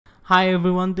Hi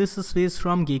everyone, this is Swiss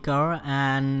from Git GUI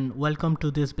and welcome to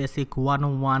this basic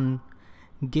 101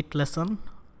 Git lesson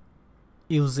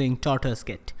using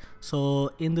TortoiseGit.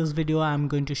 So in this video I'm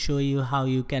going to show you how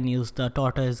you can use the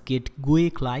TortoiseGit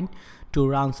GUI client to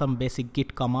run some basic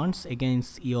Git commands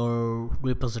against your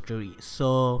repository.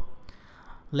 So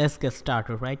let's get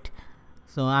started, right?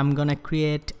 So I'm gonna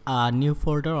create a new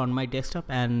folder on my desktop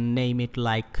and name it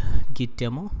like Git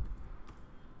demo.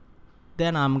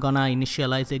 Then I'm gonna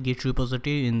initialize a Git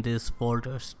repository in these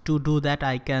folders. To do that,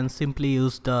 I can simply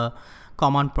use the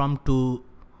command prompt to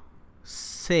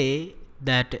say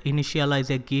that initialize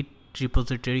a Git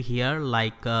repository here.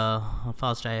 Like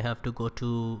first I have to go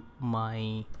to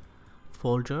my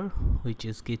folder, which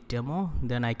is Git demo.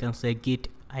 Then I can say git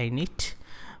init,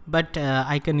 but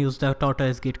I can use the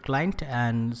TortoiseGit client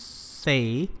and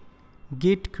say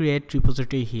git create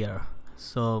repository here.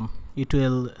 So it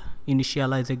will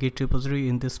initialize a Git repository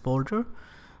in this folder.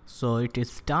 So it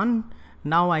is done.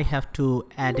 Now I have to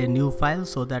add a new file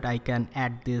so that I can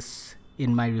add this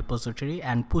in my repository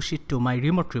and push it to my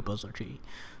remote repository.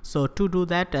 So to do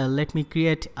that, let me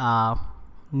create a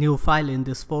new file in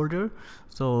this folder.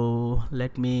 So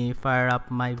let me fire up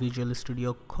my Visual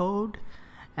Studio Code,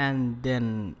 and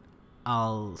then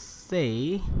I'll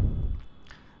say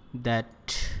that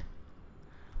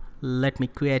let me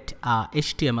create a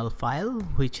HTML file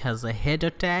which has a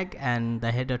header tag, and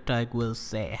the header tag will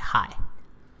say hi.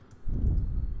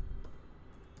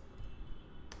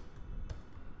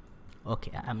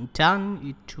 Okay, I'm done.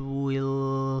 It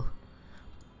will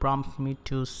prompt me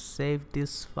to save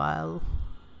this file.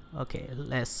 Okay,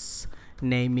 let's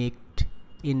name it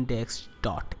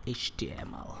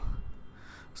index.html.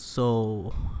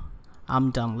 So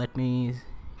I'm done. Let me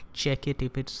check it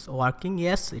if it's working.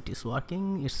 Yes, it is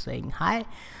working. It's saying hi.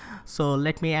 So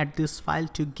let me add this file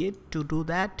to Git. To do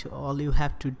that, all you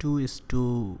have to do is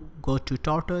to go to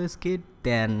TortoiseGit,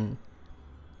 then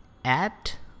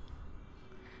add,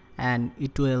 and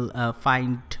it will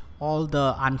find all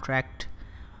the untracked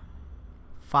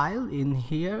file in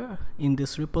here in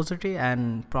this repository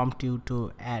and prompt you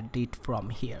to add it from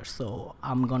here. So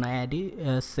I'm gonna add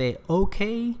it, say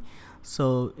okay.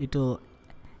 So it will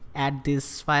add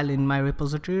this file in my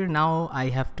repository. Now I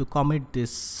have to commit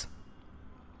this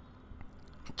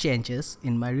changes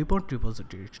in my remote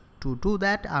repository. To do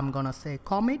that, I'm gonna say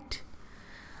commit.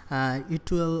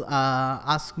 It will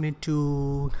ask me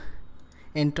to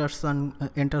enter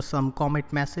some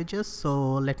commit messages.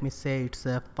 So let me say it's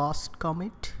a first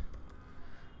commit.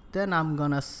 Then I'm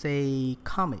gonna say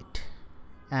commit,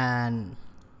 and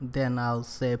then I'll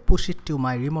say push it to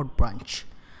my remote branch.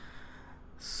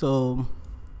 So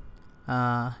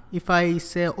if I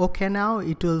say okay now,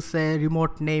 it will say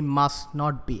remote name must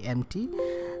not be empty.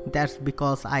 That's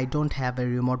because I don't have a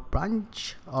remote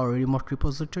branch or remote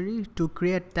repository. To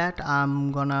create that,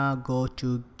 I'm gonna go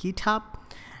to GitHub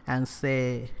and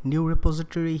say new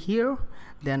repository here.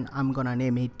 Then I'm gonna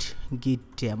name it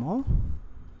Git demo,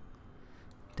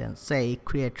 then say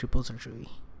create repository.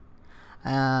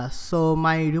 So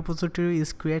my repository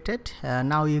is created.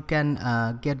 Now you can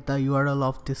get the URL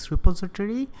of this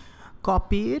repository,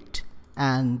 copy it,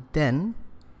 and then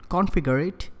configure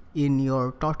it in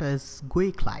your Tortoise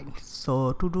GUI client.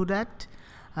 So to do that,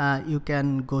 you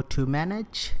can go to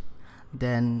manage,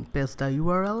 then paste the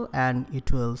URL, and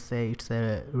it will say it's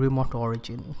a remote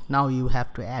origin. Now you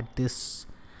have to add this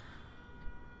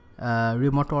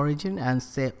remote origin and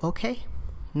say okay.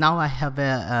 Now I have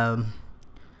a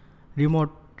remote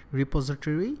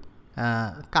repository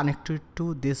connected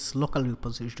to this local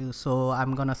repository. So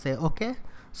I'm gonna say okay.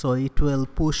 So it will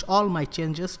push all my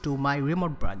changes to my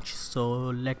remote branch.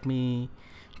 So let me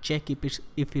check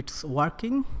if it's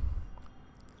working.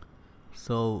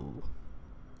 So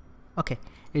okay,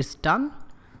 it's done.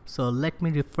 So let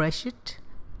me refresh it,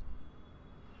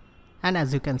 and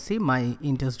as you can see, my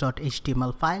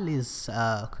index.html file is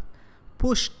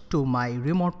pushed to my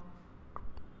remote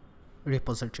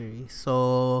repository.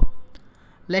 So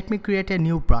let me create a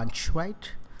new branch,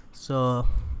 right? So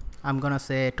I'm gonna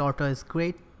say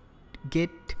TortoiseGit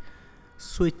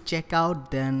switch checkout.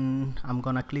 Then I'm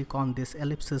gonna click on this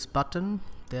ellipsis button.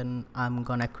 Then I'm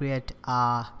gonna create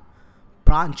a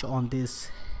branch on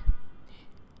this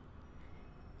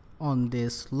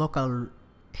local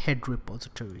head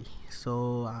repository.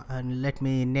 So and let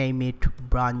me name it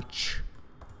branch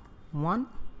 1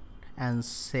 and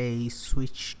say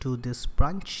switch to this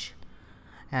branch,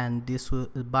 and this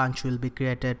branch will be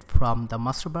created from the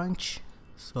master branch.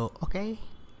 So okay,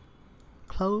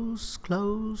 close.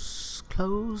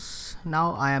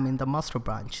 Now I am in the master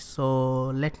branch, so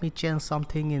let me change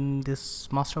something in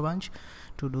this master branch.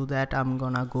 To do that, I'm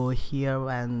gonna go here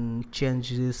and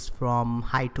change this from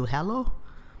hi to hello,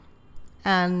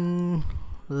 and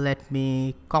let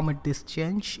me commit this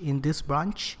change in this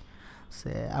branch.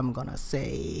 Say I'm gonna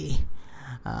say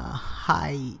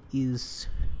hi is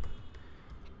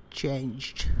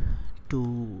changed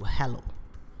to hello,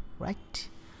 right?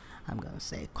 I'm gonna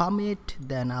say commit,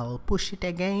 then I'll push it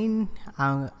again.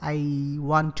 I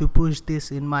want to push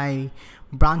this in my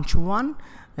branch 1.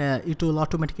 It will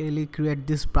automatically create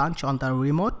this branch on the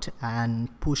remote and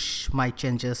push my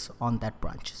changes on that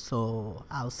branch. So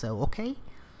I'll say okay.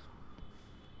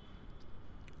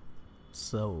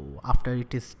 So after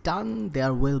it is done,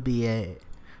 there will be a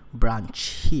branch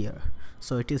here.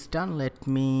 So it is done. Let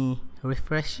me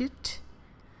refresh it,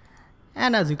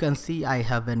 and as you can see, I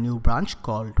have a new branch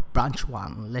called branch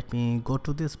 1. Let me go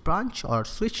to this branch or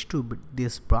switch to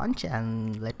this branch,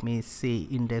 and let me see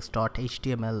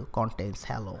index.html contains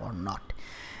hello or not,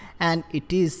 and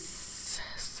it is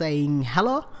saying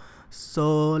hello.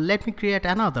 So let me create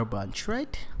another branch,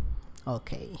 right?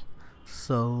 Okay,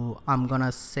 so I'm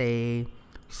gonna say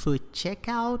switch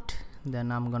checkout,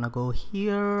 then I'm gonna go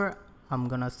here, I'm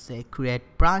gonna say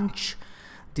create branch.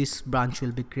 This branch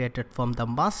will be created from the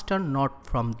master, not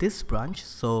from this branch,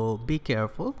 so be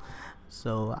careful.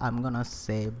 So I'm gonna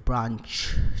say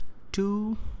branch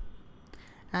 2,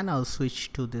 and I'll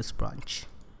switch to this branch.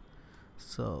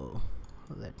 So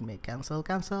let me cancel,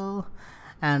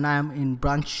 and I'm in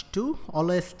branch 2.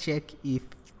 Always check if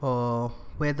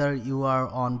whether you are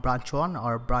on branch 1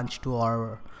 or branch 2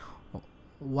 or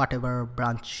whatever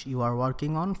branch you are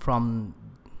working on from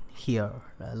here.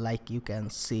 Like you can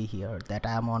see here that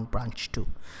I am on branch 2.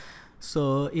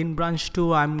 So in branch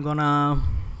 2, I'm gonna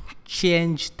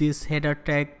change this header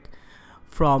tag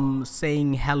from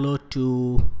saying hello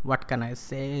to, what can I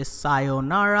say,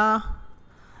 sayonara,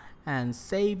 and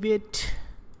save it.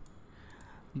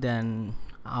 Then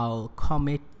I'll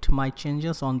commit my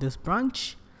changes on this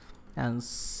branch and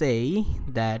say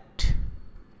that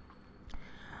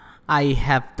I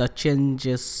have the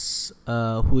changes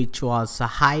which was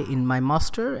high in my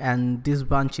master, and this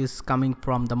branch is coming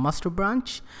from the master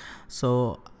branch.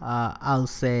 So I'll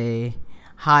say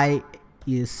high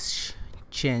is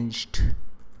changed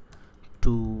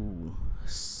to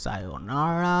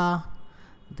sayonara,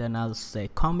 then I'll say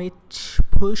commit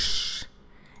push.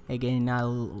 Again,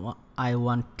 I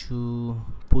want to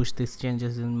push these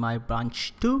changes in my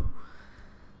branch 2.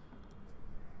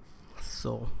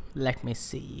 So let me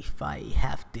see if I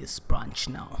have this branch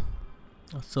now.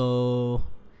 So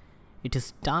it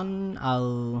is done.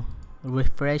 I'll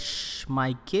refresh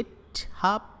my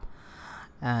GitHub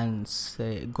and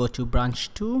say go to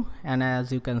branch 2, and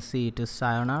as you can see it is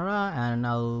sayonara, and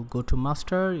I'll go to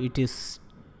master, it is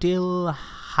still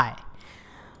high.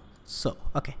 So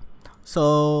okay,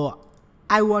 so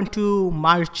I want to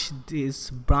merge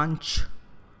this branch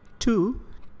 2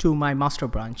 to my master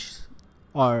branch,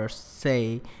 or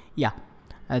say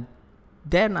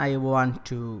then I want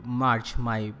to merge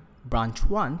my branch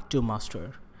 1 to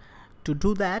master. To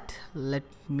do that, let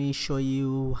me show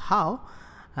you how.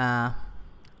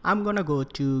 I'm gonna go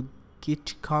to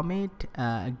git commit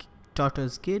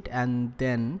TortoiseGit, and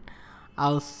then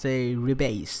I'll say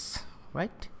rebase,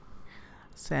 right?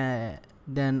 So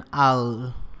then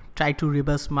I'll try to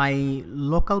rebase my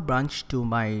local branch to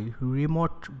my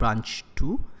remote branch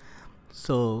 2.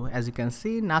 So as you can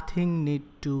see, nothing need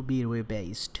to be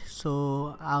rebased.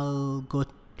 So I'll go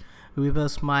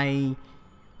rebase my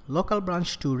local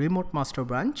branch to remote master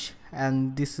branch,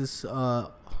 and this is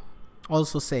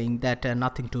also saying that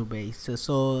nothing to base.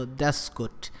 So that's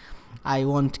good. I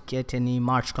won't get any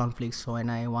merge conflicts when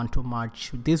I want to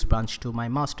merge this branch to my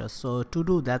master. So to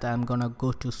do that, I'm gonna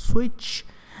go to switch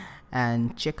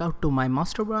and check out to my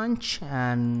master branch,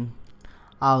 and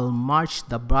I'll merge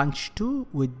the branch 2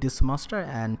 with this master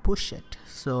and push it.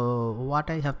 So what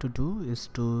I have to do is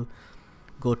to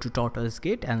go to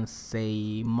TortoiseGit and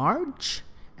say merge,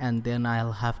 and then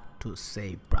I'll have to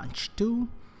say branch 2,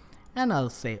 and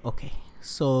I'll say okay.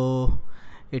 So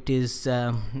it is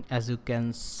as you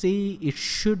can see, it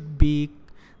should be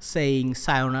saying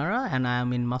sayonara, and I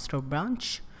am in master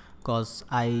branch because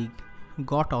I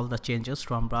got all the changes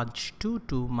from branch 2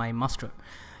 to my master.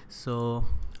 So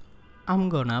I'm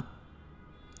gonna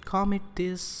commit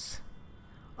this.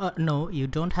 No, you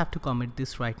don't have to commit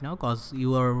this right now because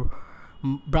your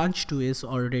branch 2 is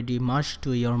already merged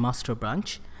to your master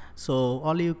branch. So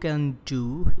all you can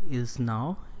do is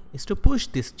now is to push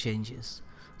these changes.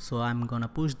 So I'm gonna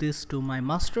push this to my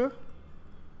master,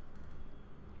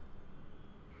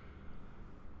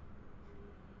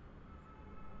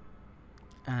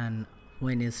 and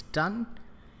when it's done,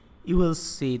 you will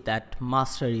see that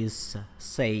master is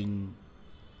saying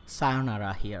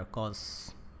sayonara here,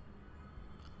 cause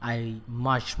I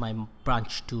merged my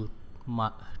branch to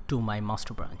my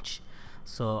master branch.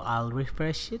 So I'll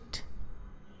refresh it,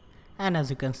 and as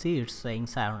you can see, it's saying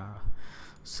sayonara.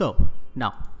 So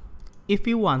now if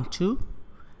you want to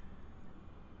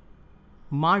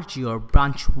merge your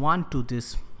branch 1 to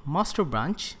this master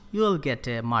branch, you will get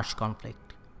a merge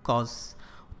conflict, cause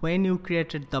when you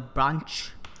created the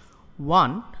branch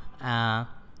 1,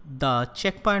 the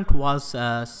checkpoint was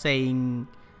saying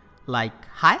like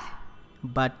hi,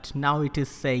 but now it is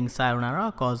saying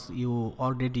sayonara cause you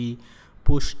already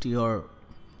pushed your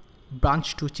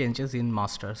branch 2 changes in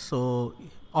master. So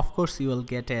of course you will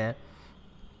get a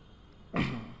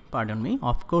pardon me,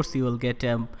 of course you will get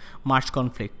a merge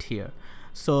conflict here.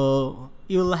 So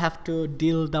you will have to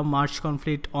deal the merge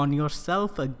conflict on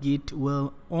yourself. Git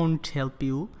won't help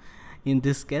you in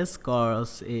this case,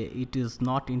 cause it is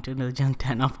not intelligent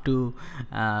enough to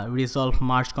resolve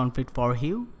merge conflict for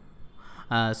you.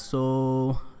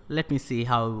 So let me see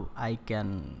how I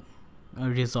can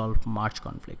resolve merge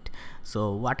conflict.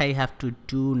 So what I have to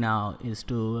do now is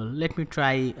to let me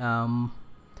try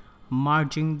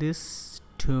merging this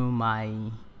to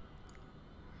my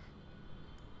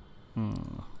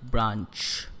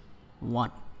branch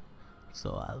 1.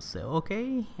 So I'll say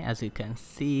okay. As you can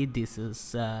see, this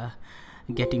is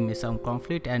getting me some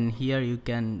conflict, and here you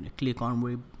can click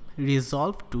on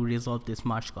resolve to resolve this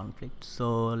merge conflict.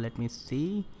 So let me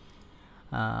see,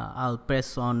 I'll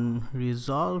press on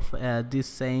resolve. This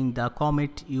saying the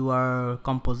commit you are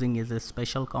composing is a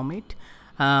special commit.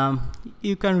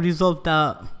 You can resolve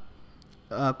the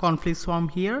conflicts from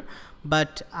here,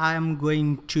 but I'm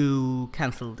going to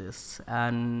cancel this,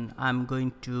 and I'm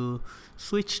going to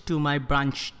switch to my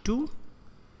branch 2,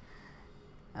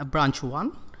 branch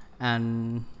 1,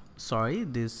 and sorry,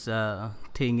 this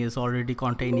thing is already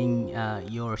containing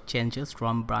your changes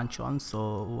from branch 1.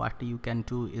 So what you can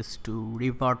do is to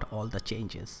revert all the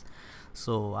changes.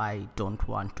 So I don't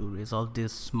want to resolve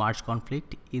this merge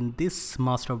conflict in this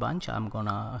master branch. I'm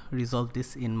gonna resolve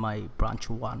this in my branch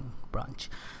 1 branch.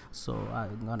 So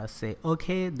I'm gonna say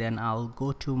okay, then I'll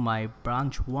go to my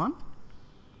branch 1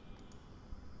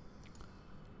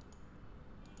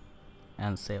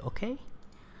 and say okay.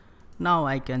 Now all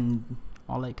I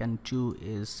can do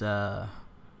is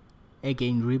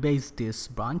again rebase this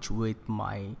branch with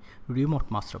my remote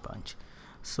master branch.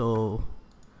 So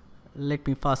let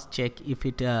me first check if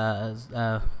it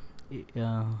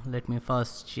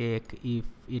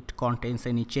contains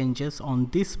any changes on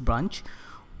this branch.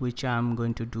 Which I'm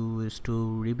going to do is to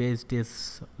rebase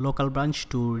this local branch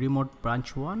to remote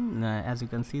branch 1. As you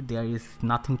can see, there is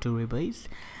nothing to rebase,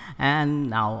 and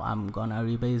now I'm gonna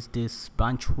rebase this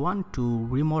branch 1 to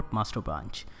remote master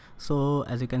branch. So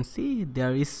as you can see,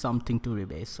 there is something to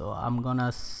rebase. So I'm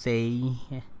gonna say,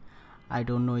 I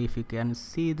don't know if you can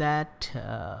see that,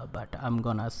 but I'm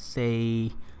gonna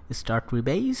say start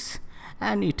rebase,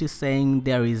 and it is saying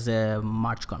there is a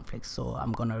merge conflict. So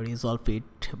I'm gonna resolve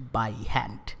it by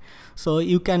hand. So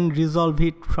you can resolve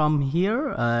it from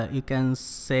here. You can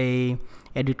say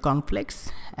edit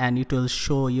conflicts, and it will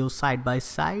show you side by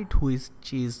side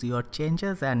which is your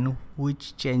changes and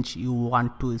which change you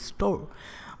want to store.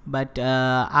 But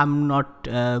I'm not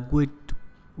good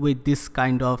with this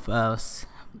kind of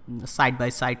side by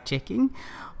side checking.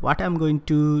 What I'm going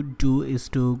to do is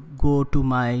to go to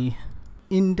my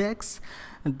index,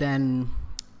 and then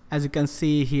as you can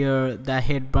see here, the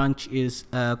head branch is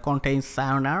contains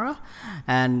sayonara,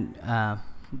 and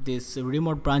this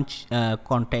remote branch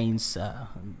contains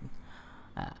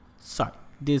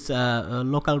this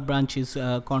local branch is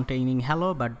containing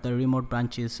hello, but the remote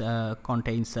branch is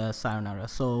contains sayonara.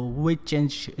 So which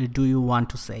change do you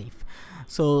want to save?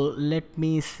 So let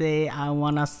me say I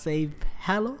wanna save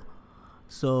hello.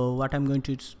 So what I'm going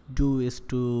to do is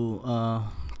to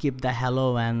keep the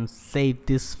hello and save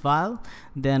this file.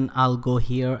 Then I'll go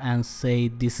here and say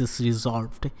this is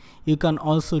resolved. You can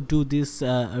also do this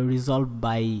resolve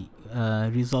by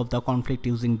resolve the conflict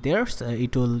using theirs.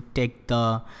 It will take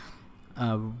the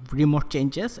remote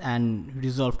changes and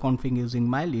resolve config using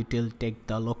mile. It will take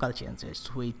the local changes,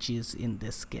 which is in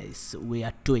this case we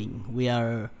are doing. We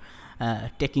are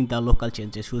taking the local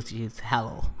changes, which is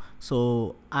hello.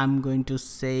 So I'm going to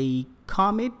say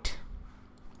commit,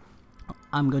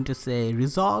 I'm going to say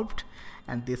resolved,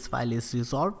 and this file is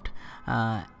resolved,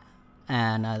 and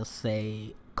I'll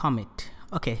say commit.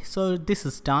 Okay, so this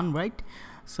is done, right?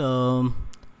 So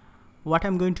what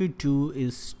I'm going to do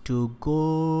is to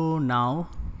go now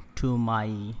to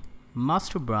my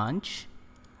master branch,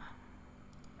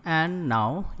 And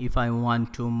now if I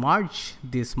want to merge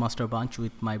this master branch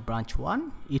with my branch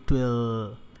 1, it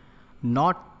will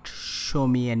not show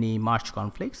me any merge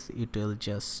conflicts, it will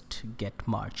just get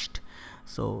merged.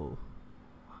 So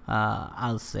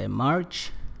I'll say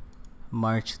merge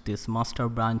this master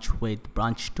branch with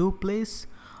branch 2 please,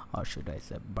 or should I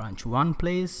say branch 1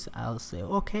 please. I'll say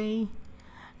okay.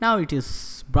 Now it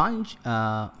is branch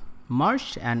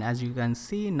merged, and as you can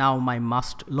see now my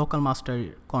local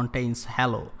master contains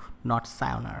hello, not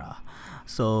sayonara.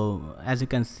 So as you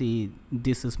can see,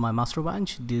 this is my master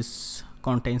branch, this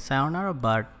contains sayonara,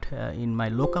 but in my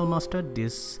local master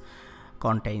this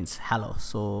contains hello.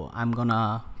 So I'm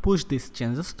gonna push these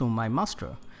changes to my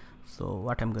master. So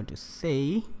what I'm going to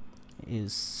say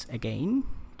is, again,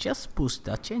 just push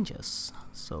the changes.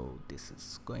 So this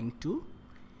is going to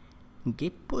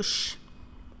git push.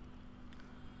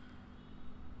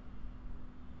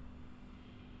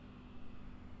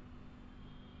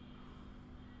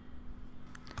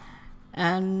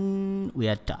 And we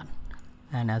are done.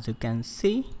 And as you can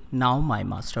see, now my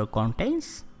master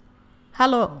contains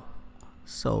hello.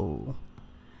 So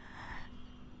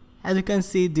as you can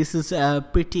see, this is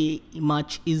pretty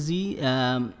much easy.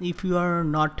 If you are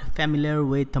not familiar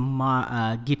with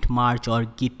git merge or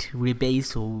git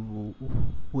rebase,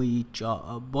 which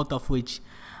both of which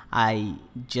I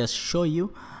just show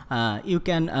you, you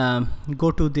can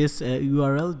go to this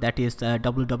URL, that is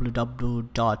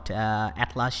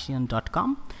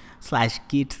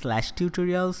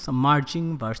www.atlassian.com/git/tutorials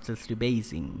merging versus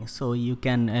rebasing. So you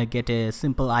can get a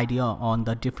simple idea on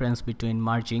the difference between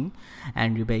merging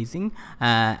and rebasing.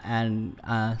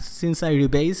 Since I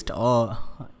rebased, or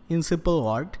in simple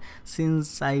word,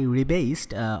 since I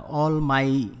rebased, all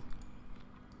my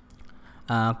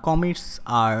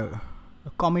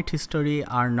commit history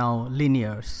are now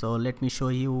linear. So let me show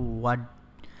you what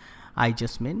I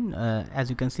just mean. As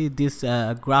you can see, this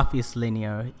graph is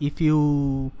linear. If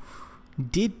you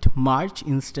did merge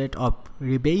instead of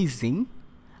rebasing,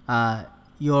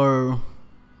 your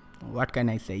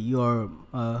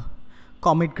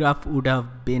commit graph would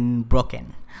have been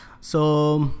broken.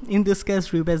 So in this case,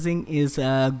 rebasing is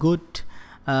good,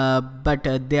 but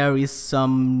there is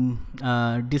some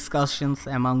discussions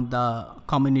among the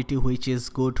community which is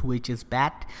good, which is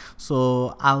bad.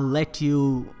 So I'll let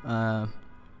you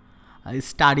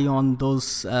study on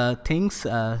those things.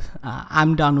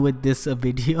 I'm done with this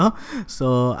video,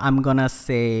 so I'm gonna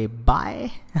say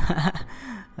bye.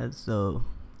 So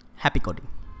happy coding.